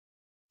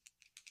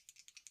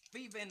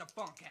Fever in the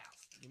funk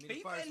house. Give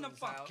me the first one,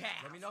 Sal.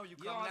 Let me know you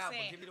coming out,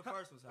 but give me the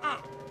first one,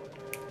 Sal.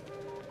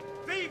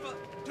 Fever,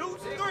 2,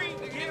 3,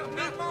 give me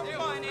my money.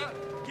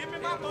 Give me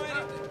my money.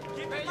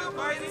 Give me my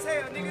money. Crazy as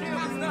hell, nigga.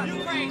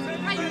 You crazy.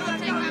 How you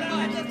gonna take my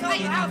money? How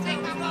you gonna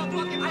take my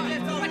motherfucking money?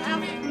 What you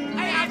mean?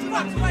 Hey, I just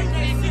want to play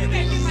that shit. You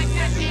better get my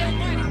goddamn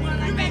money.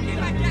 You better get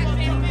my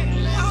goddamn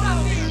money. Hold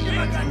on, give me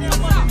my goddamn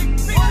money.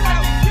 Hold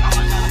on.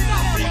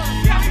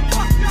 Get me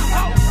fucked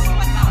up.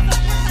 What's up?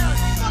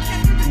 Fuck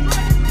that nigga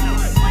crazy.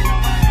 Why you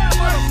over there,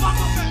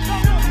 motherfucker?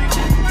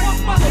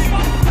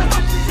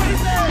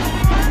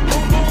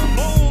 Boom, boom,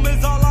 boom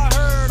is all I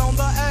heard on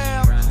the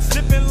air.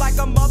 Slipping like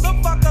a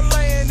motherfucker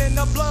laying in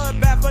the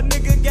bloodbath. A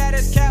nigga got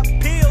his cap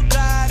peeled,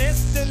 died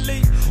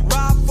instantly.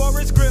 Robbed for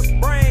his grip,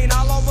 brain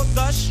all over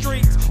the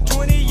streets.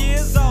 20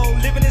 years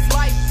old, living his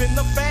life in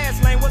the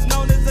fast lane. Was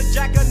known as a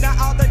jacker, now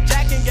all the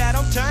jacking got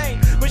him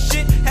chained. But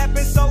shit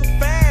happened so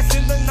fast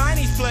in the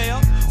 90s, player.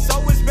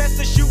 So it's best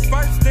to shoot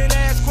first, then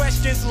ask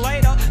questions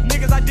later.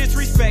 Niggas I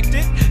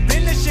disrespected,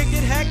 then the shit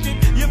get hectic.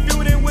 You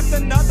feuding with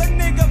another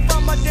nigga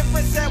from a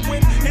different set.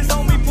 When his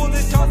homie pull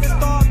his tongue and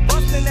start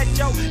busting at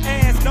your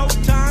ass. No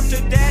time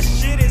to dash,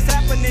 shit is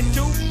happening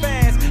too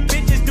fast.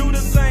 Bitches do the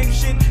same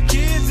shit,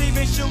 kids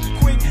even shoot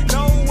quick.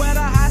 Nowhere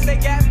to hide, they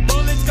got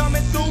bullets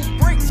coming through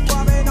bricks.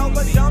 Crying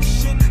over dumb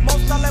shit,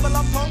 most I level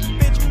up punk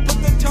bitch. Put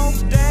the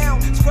tones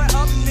down, square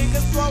up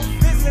niggas, throw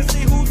fists and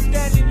see who's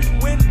standing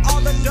when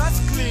all the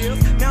dust clears.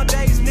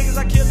 Nowadays niggas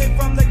are killing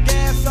from the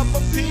gas up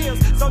appeals.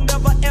 So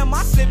never am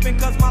I slipping,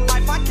 cause my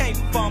life I can't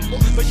fumble.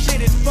 But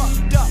shit is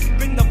fucked up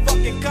in the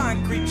fucking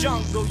concrete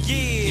jungle,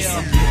 yeah. It's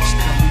a bitch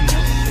coming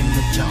up in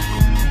the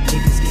jungle.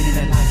 Niggas getting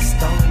their life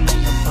stolen on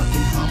the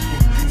fucking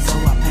humble. So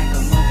I pack a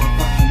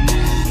motherfucking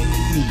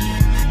 9mm.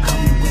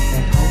 Coming with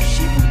that whole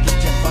shit and get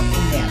your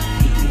fucking nap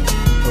peeled.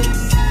 Oh,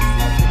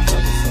 like the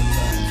trouble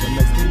sometimes, it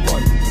makes me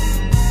wonder.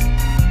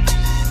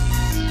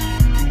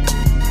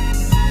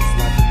 It's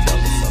like the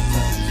trouble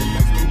sometimes, it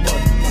makes me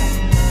wonder.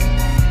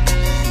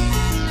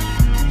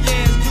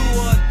 Yeah, it's do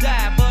or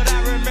die, but I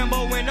remember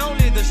when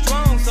only the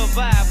strong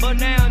survive. But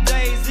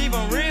nowadays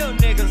even real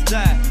niggas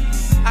die.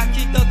 I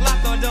keep the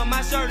Glock under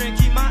my shirt and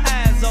keep my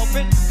eyes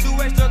open.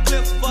 2 extra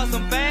clips for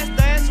some fast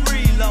ass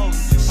reloads.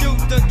 Shoot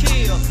to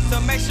kill to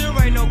make sure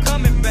ain't no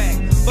coming back.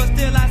 But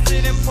still I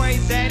sit and pray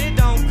that it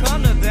don't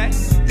come to that.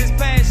 This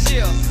past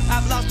year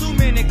I've lost too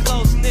many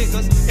close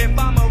niggas. If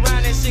I'm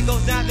around and shit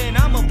goes down, then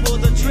I'ma pull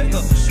the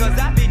trigger. Cause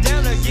I be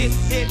down to get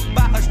hit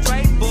by a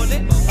straight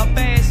bullet, a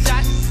bad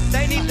shot.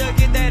 They need to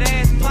get that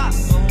ass popped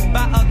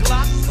by a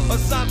Glock or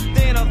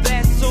something of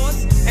that sort.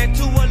 And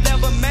to a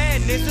level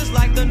madness is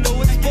like the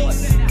newest sport.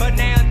 But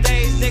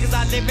nowadays niggas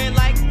are living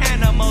like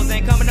animals.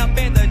 Ain't coming up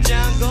in the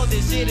jungle,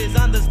 this shit is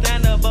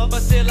understandable.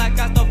 But still I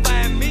got to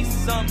find me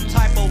some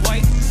type of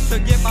way to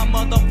get my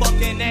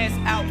motherfucking ass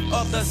out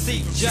of the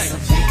CJ. It's a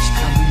bitch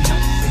coming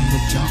up in the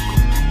jungle.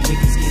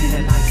 Niggas getting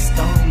their life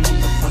stolen on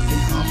the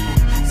fucking humble.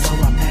 So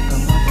I pack a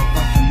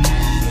motherfucking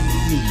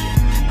 9mm.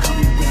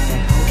 Coming with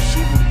that whole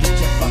shit and get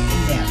your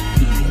fucking nap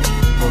peeled.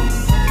 Oh,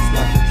 it's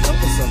like the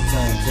trouble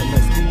sometimes, it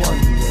makes me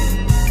wonder.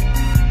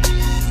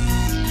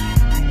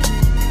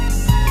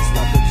 It's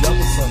like the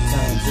trouble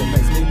sometimes, it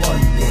makes me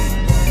wonder.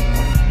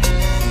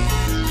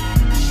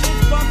 Shit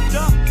fucked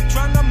up,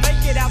 trying to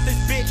make it out this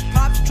bitch.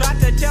 Pops tried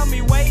to tell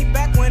me way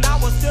back when I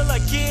was still a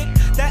kid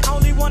that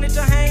only wanted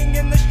to hang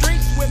in the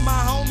streets with my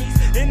homies.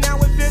 And now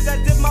it feels as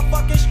if my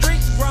fucking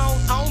streets grown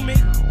on me.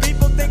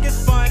 People think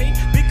it's funny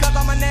because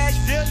I'm a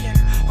Nashvilleian,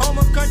 home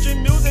of country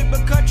music,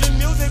 but country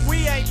music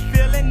we ain't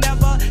feeling.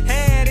 Never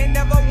had and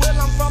never will.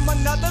 I'm from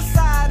another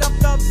side of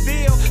the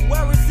field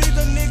where it's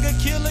either nigga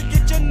kill or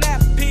get your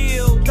nap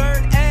peeled.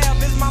 3rd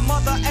Ave is my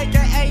mother,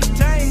 aka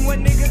Tang.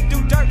 When niggas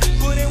do dirt,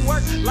 put in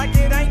work like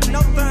it ain't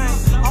no thing.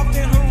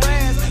 Often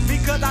harassed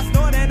because I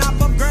snort and I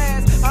puff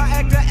grass. I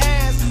act a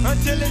ass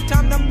until it's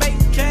time to make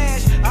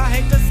cash. I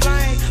hate the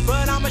slang,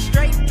 but I'm a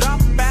straight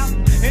dropout.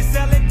 And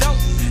selling dope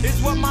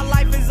is what my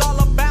life is all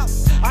about.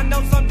 I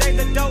know someday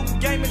the dope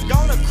game is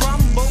gonna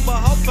crumble, but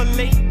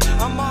hopefully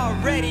I'm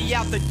already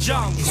out the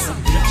jungle. It's a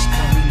bitch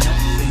coming up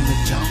in the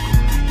jungle.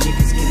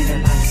 Niggas getting their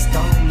life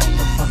stolen on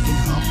the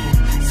fucking humble.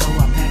 So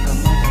I pack a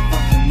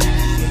motherfucking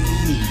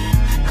 9mm.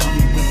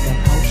 Coming with that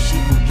whole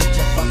shit and get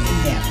your fucking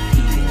nap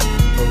peeled.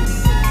 Oh,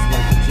 it's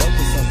like a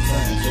joker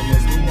sometimes, it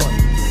makes me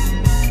wonder.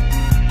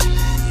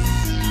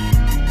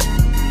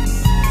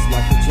 It's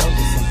like a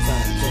joker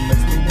sometimes, it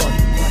makes me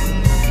wonder.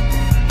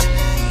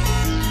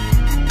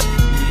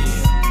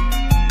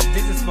 Yeah.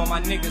 This is for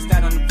my niggas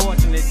that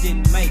unfortunately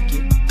didn't make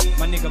it.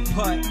 My nigga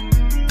Putt,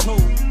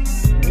 Pooh,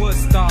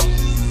 Woodstock,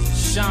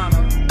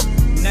 Shauna,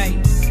 Nate,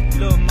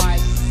 Lil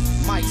Mike,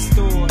 Mike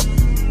Stewart,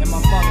 and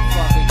my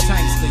motherfucking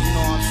Tankster, you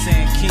know what I'm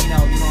saying, Keno,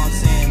 you know what I'm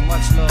saying,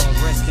 much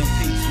love, rest in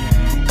peace,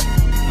 man.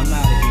 I'm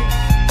out of here.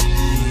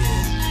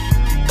 Yeah.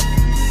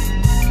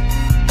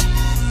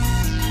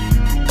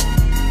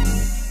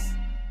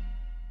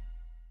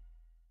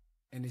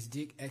 And his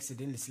dick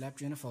accidentally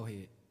slapped you in the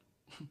forehead.